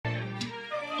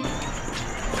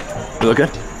You look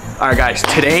good? All right, guys,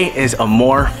 today is a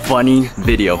more funny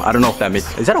video. I don't know if that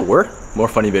makes, is that a word? More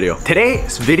funny video.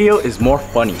 Today's video is more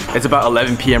funny. It's about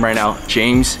 11 p.m. right now.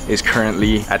 James is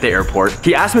currently at the airport.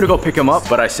 He asked me to go pick him up,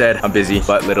 but I said I'm busy.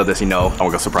 But little does he know, I'm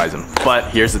gonna go surprise him. But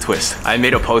here's the twist. I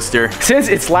made a poster. Since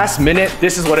it's last minute,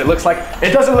 this is what it looks like.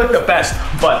 It doesn't look the best,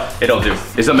 but it'll do.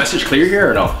 Is the message clear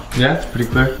here or no? Yeah, it's pretty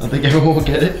clear. I think everyone will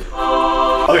get it.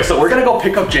 Okay, so we're gonna go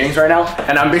pick up James right now,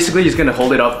 and I'm basically just gonna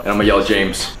hold it up and I'm gonna yell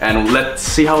James, and let's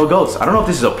see how it goes. I don't know if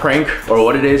this is a prank or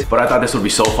what it is, but I thought this would be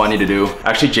so funny to do.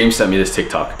 Actually, James sent me this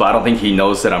TikTok, but I don't think he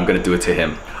knows that I'm gonna do it to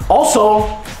him. Also,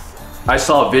 I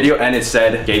saw a video and it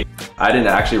said gay. I didn't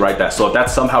actually write that, so if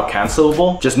that's somehow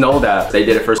cancelable, just know that they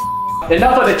did it first.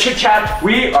 Enough of the chit chat.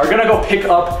 We are gonna go pick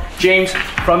up James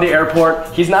from the airport.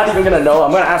 He's not even gonna know.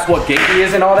 I'm gonna ask what gate he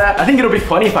is and all that. I think it'll be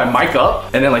funny if I mic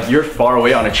up and then like you're far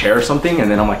away on a chair or something and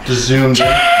then I'm like, just zoom. Let's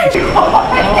do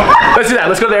that.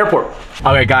 Let's go to the airport.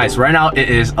 Okay guys, right now it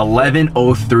is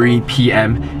 11:03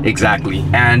 p.m. exactly,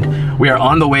 and we are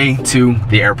on the way to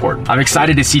the airport. I'm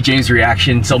excited to see James'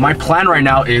 reaction. So my plan right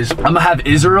now is I'm gonna have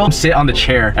Israel sit on the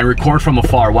chair and record from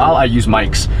afar while I use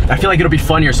mics. I feel like it'll be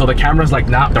funnier so the camera's like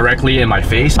not directly in my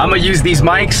face. I'm gonna use these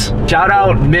mics. Shout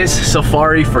out Miss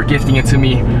Safari for gifting it to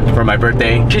me for my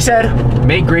birthday. She said,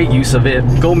 make great use of it.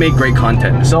 Go make great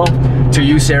content. So to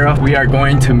you, Sarah, we are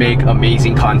going to make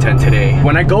amazing content today.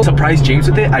 When I go surprise James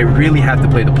with it, I really have to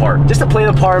play the part. Just to play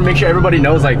the part, make sure everybody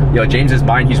knows like, yo, James is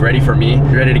mine, he's ready for me.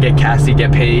 He's ready to get casted,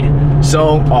 get paid.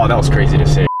 So, oh, that was crazy to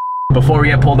say. Before we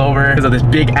get pulled over because of this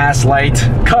big ass light,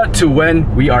 cut to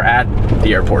when we are at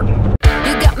the airport.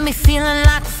 You got me feeling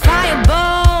like a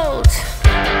firebolt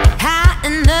high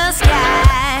in the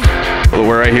sky. Well,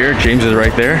 we're right here, James is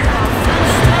right there.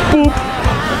 Boop.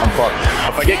 I'm fucked.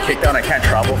 If I get kicked out, I can't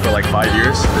travel for like 5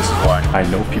 years. This is why. I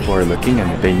know people are looking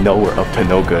and they know we're up to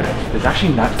no good. There's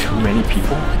actually not too many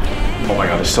people. Oh my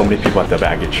God, there's so many people at the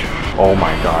baggage. Oh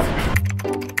my God.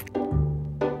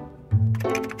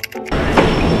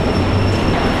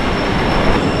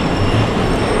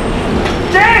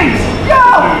 James! Yo!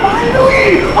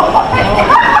 Finally! Oh my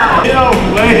God! Yo,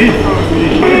 wait for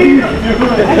me.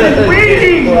 I've been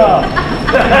waiting!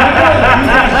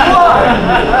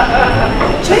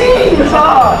 James!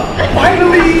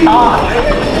 Finally!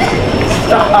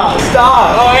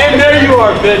 Stop! Oh, and there you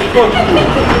are, bitch!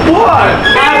 What?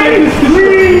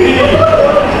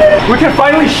 We can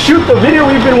finally shoot the video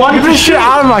we've been wanting to shoot. Shit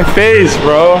out of my face,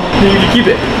 bro. You can keep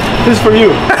it. This is for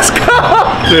you. Let's go!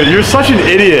 Dude, you're such an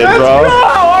idiot, bro. Let's go!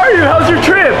 How are you? How's your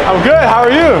trip? I'm good, how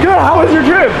are you? Good, how was your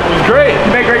trip? It was great.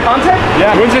 You make great content?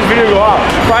 Yeah, when's this video go out?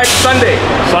 Friday, Sunday.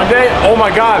 Sunday? Oh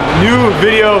my God, new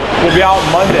video will be out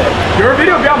Monday. Your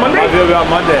video will be out Monday? My video will be out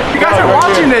Monday. If you guys are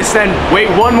watching this, then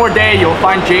wait one more day. You'll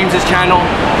find James's channel.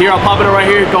 Here, I'll pop it right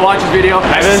here. Go watch his video.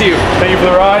 Nice to see you. Thank you for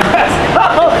the ride.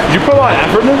 Did you put a lot of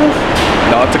effort into this?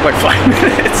 No, it took like 5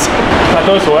 minutes. Can I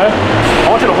throw this away? I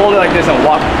want you to hold it like this and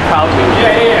walk proudly.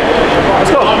 Yeah.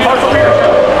 Let's go. Car's over here.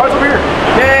 Car's over here.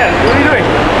 Yeah. What are you doing?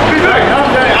 What are you doing?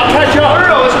 I'll catch you up.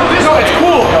 No, let's go this way. It's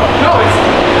cool. No, it's...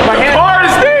 My hand... Car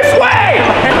is this way!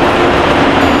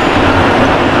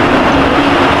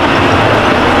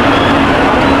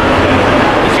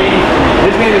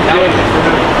 His name is James.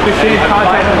 This shady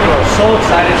content. I'm so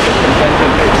excited to present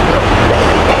him.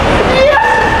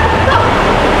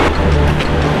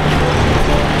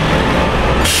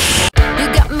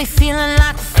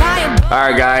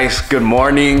 Alright guys, good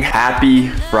morning, happy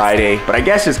Friday, but I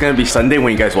guess it's gonna be Sunday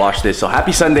when you guys watch this, so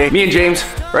happy Sunday. Me and James,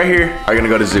 right here, are gonna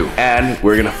go to zoo, and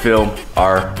we're gonna film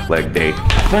our leg day.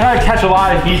 I think I catch a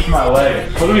lot of heat from my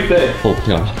legs. What do we think? Oh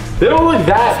God. They don't look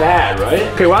that bad, right?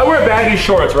 Okay, well I wear baggy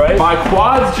shorts, right? My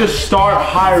quads just start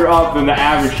higher up than the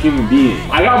average human being.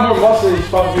 I got more muscle than these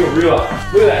fucking people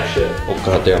realize. Look at that shit. Oh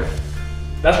God damn.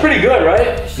 That's pretty good,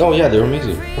 right? No, yeah, they're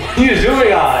amazing. What are you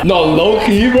zooming on? No, low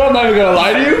key, bro. I'm not even gonna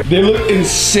lie to you. They look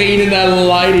insane in that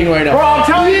lighting right now. Bro, I'm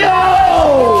telling you.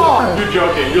 You're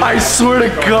joking. I swear to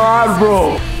God,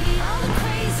 bro.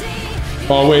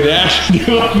 Oh wait, they actually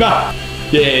do look not.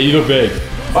 Yeah, you look big.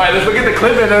 Alright, let's look at the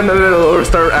clip and then we'll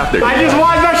start after. I just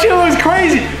watched that shit. Looks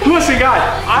crazy. Listen, guys,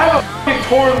 I have a fucking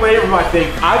torn labrum, I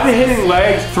think. I've been hitting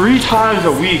legs 3 times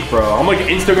a week, bro. I'm like an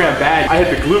Instagram bad. I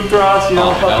hit the glute thrust, you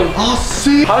know, fucking. Oh,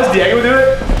 see. How does Diego do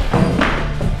it?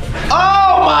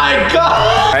 Oh my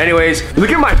God. Anyways,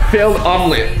 look at my failed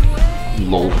omelet.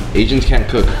 Lol. Asians can't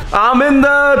cook. I'm in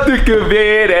the thick of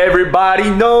it, everybody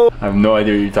know. I have no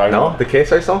idea what you're talking about. The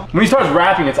KSI song? When he starts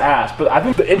rapping, it's ass, but I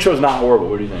think the intro's not horrible.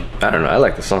 What do you think? I don't know, I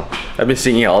like the song. I've been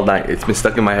singing it all night. It's been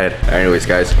stuck in my head. Anyways,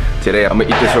 guys, today I'm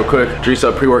gonna eat this real quick, drink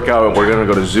some pre-workout, and we're gonna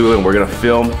go to Zoo and we're gonna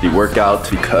film the workout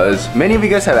because many of you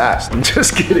guys have asked. I'm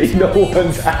just kidding, no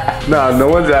one's asked. Nah, no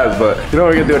one's asked, but you know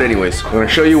we're gonna do it anyways. I'm gonna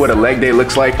show you what a leg day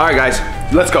looks like. All right, guys,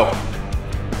 let's go.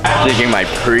 Drinking my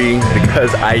pre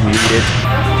because I need it.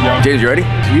 James, you ready?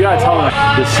 You gotta tell him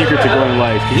the secret to growing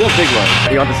legs, because you have big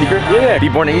legs. You want the secret? Yeah. Be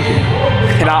born Asian.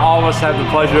 And not all of us have the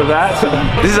pleasure of that.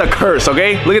 This is a curse,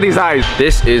 okay? Look at these eyes.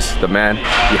 This is the man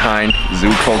behind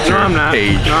Zoo Culture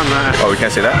page. No, I'm not. Oh, we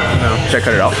can't say that? No. Should I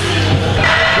cut it out?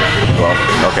 Well,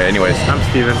 okay, anyways. I'm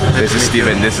Steven. This is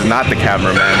Steven. This is not the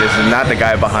cameraman. This is not the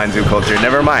guy behind Zoo Culture.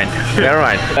 Never mind. Never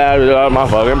mind. That is not my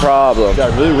fucking problem. I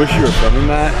really wish you were filming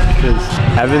that, because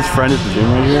Evan's friend at the gym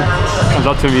right here comes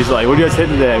up to me, he's like, what do you guys hit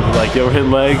today? We're like, yeah, we're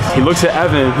hitting legs. He looks at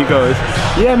Evan, he goes,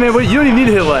 yeah, man, you don't even need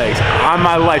to hit legs. On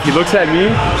my life. He looks at me,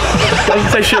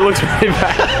 doesn't say shit, looks right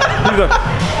back. He's like,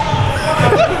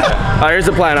 All right, here's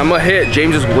the plan. I'm gonna hit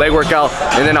James's leg workout,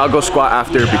 and then I'll go squat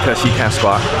after because he can't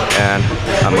squat, and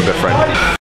I'm a good friend.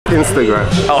 Instagram.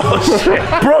 Oh shit.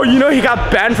 Bro, you know he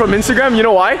got banned from Instagram? You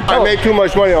know why? I made too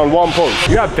much money on one post.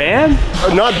 you got banned?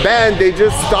 Not banned, they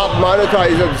just stopped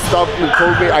monetizing stuff and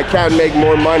told me I can't make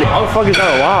more money. How the fuck is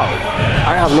that allowed?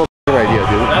 I have no idea,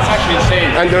 dude. That's actually insane.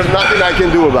 And there's nothing I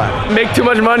can do about it. Make too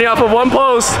much money off of one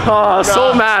post. Oh,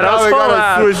 so mad. I was so gotta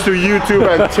mad. switch to YouTube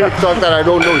and TikTok that I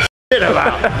don't know shit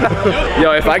about.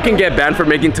 Yo, if I can get banned for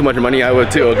making too much money, I would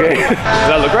too, okay? Does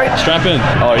that look right? Strap in.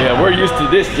 Oh yeah, we're used to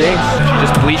this, James. She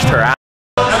just bleached her ass.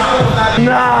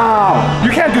 No!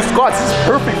 You can't do squats. This is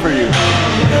perfect for you.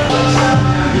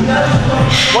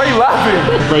 Why are you laughing?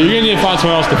 Bro, you're gonna need to find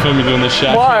someone else to film you doing this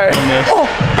shit. Why? Oh.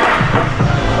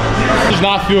 Does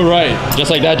not feel right. Just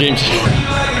like that, James.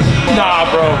 Nah,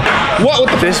 bro. What?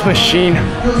 This machine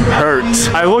hurts.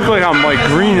 I look like I'm like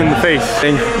green in the face.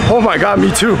 Oh my god,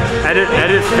 me too. Edit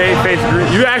face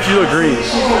green. You actually look green.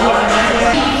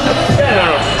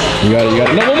 You got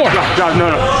it. No, one more. God, no.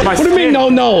 My What do you mean,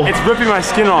 no? It's ripping my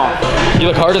skin off. You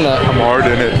look hard in that. I'm hard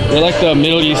in it. You're like the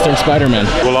Middle Eastern Spider-Man.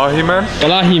 Wallahi, man.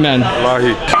 Wallahi, man.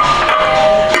 Wallahi.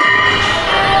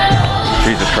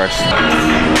 Jesus Christ.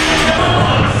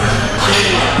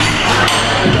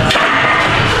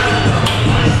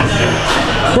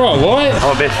 Bro, what?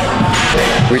 Oh, bitch.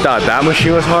 We thought that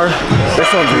machine was hard. This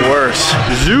one's worse.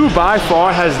 Zoo by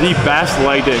far has the best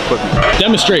leg day equipment.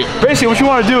 Demonstrate. Basically, what you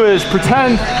want to do is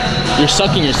pretend. You're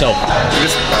sucking yourself.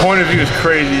 This point of view is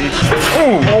crazy.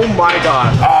 Oh my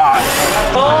god.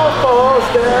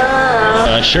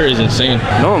 That shirt is insane.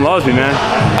 No one loves me, man.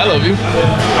 I love you.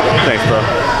 Thanks, bro.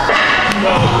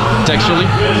 Texturally?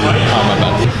 Oh, my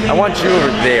bad. I want you over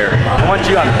there. I want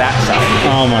you on that side.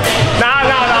 Oh, my. Nah,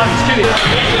 I'm just kidding.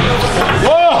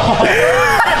 Whoa!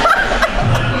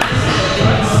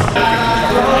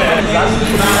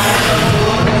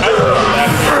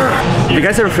 If you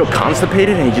guys ever feel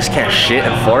constipated and you just can't shit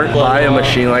and fart, buy a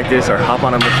machine like this or hop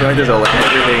on a machine like this, it'll let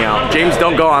everything out. James,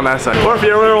 don't go on that side. Or if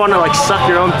you ever want to like suck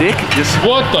your own dick, just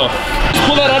What the? Just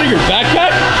pull that out of your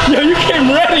backpack? Yo, you came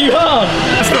ready, huh?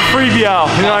 It's the freebie out.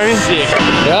 You know what I mean? Sick.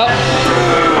 Yep.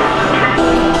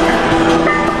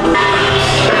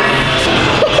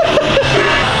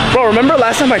 Bro, remember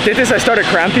last time I did this, I started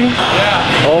cramping?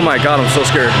 Yeah. Oh my god, I'm so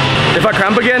scared. If I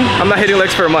cramp again, I'm not hitting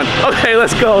legs for a month. Okay,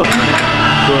 let's go.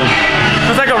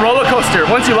 It's like a roller coaster.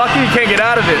 Once you lock it, you can't get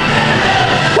out of it.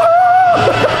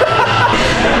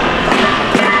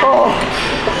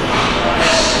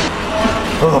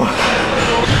 Oh.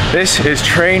 This is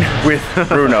Train with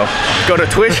Bruno. Go to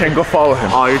Twitch and go follow him.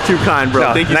 Oh, you're too kind, bro.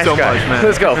 No, Thank you nice so guy. much, man.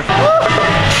 Let's go.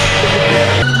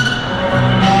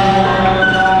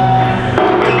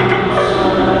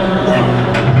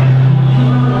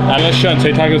 I know shit on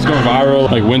TikTok is going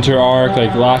viral, like winter arc,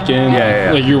 like lock in.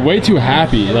 Yeah. Like you're way too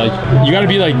happy. Like you gotta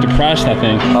be like depressed, I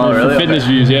think. Oh, really? For fitness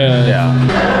views, yeah.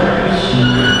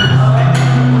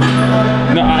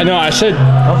 No, I said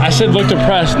look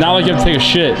depressed, not like you have to take a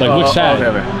shit. Like look sad.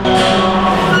 Okay.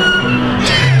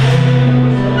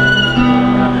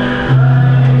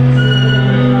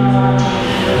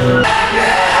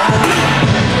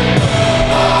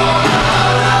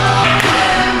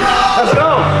 Let's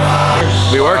go.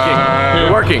 We're working.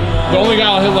 We're working. The only guy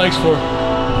I'll hit legs for.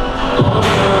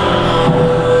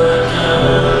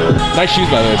 Nice shoes,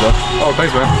 by the way, bro. Oh,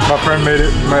 thanks, man. My friend made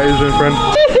it. My Asian friend.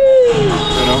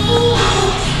 You know?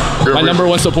 My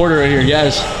 #1 supporter right here.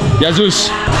 Yes. Jesus.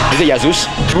 Is it Jesus?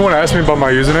 Everyone asked me about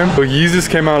my username, but Yeezus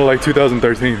came out in like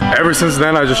 2013. Ever since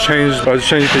then, I just changed it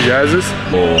to Yazzus.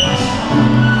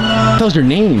 That was your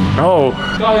name. Oh.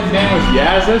 I thought his name was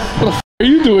Yazzus. What the f are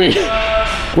you doing?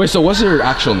 Wait, so what's your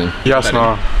actual name?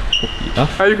 Yasna.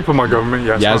 Huh? You can put my government.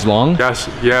 Yes. Yas Long? Yes.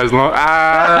 Yas Long.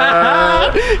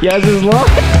 Ah. Yas is Long.